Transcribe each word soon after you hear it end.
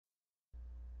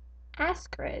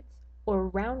Ascarids, or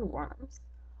roundworms,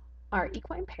 are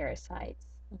equine parasites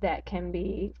that can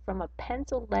be from a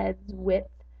pencil lead's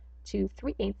width to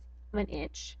 3/8 of an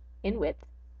inch in width.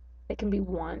 They can be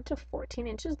 1 to 14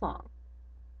 inches long.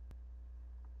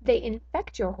 They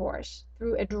infect your horse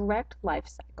through a direct life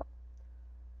cycle.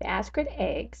 The ascarid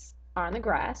eggs are on the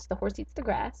grass. The horse eats the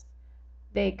grass.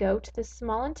 They go to the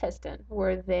small intestine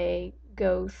where they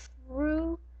go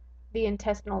through the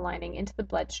intestinal lining into the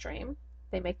bloodstream.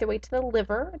 They make their way to the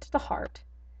liver, to the heart.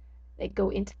 They go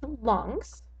into the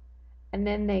lungs, and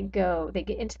then they get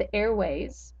into the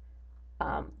airways.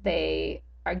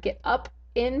 Get up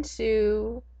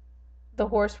into the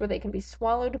horse where they can be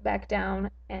swallowed back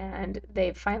down, and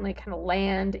they finally kind of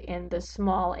land in the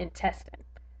small intestine.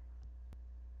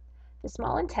 The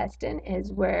small intestine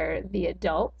is where the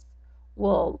adults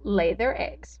will lay their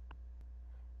eggs.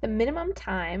 The minimum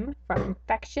time from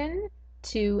infection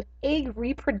to egg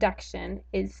reproduction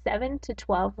is 7 to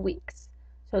 12 weeks.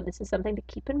 So this is something to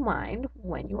keep in mind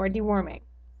when you are deworming.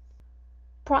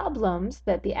 Problems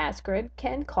that the ascarid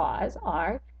can cause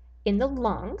are in the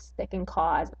lungs that can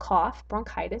cause cough,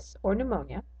 bronchitis, or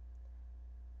pneumonia.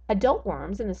 Adult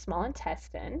worms in the small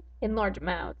intestine, in large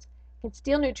amounts, can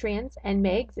steal nutrients and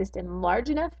may exist in large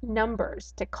enough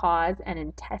numbers to cause an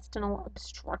intestinal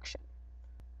obstruction.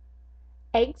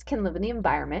 Eggs can live in the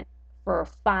environment for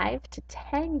 5 to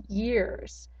 10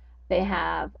 years. They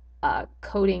have a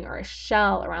coating or a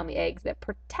shell around the eggs that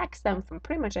protects them from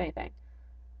pretty much anything.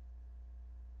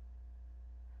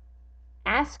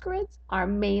 Ascarids are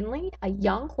mainly a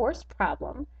young horse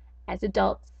problem as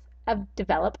adults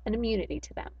develop an immunity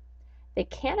to them. They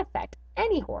can affect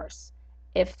any horse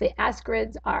if the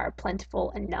ascarids are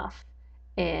plentiful enough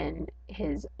in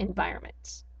his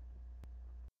environment.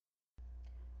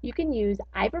 You can use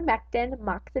ivermectin,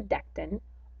 moxidectin,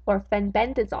 or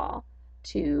fenbendazole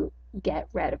to get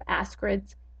rid of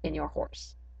ascarids in your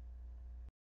horse.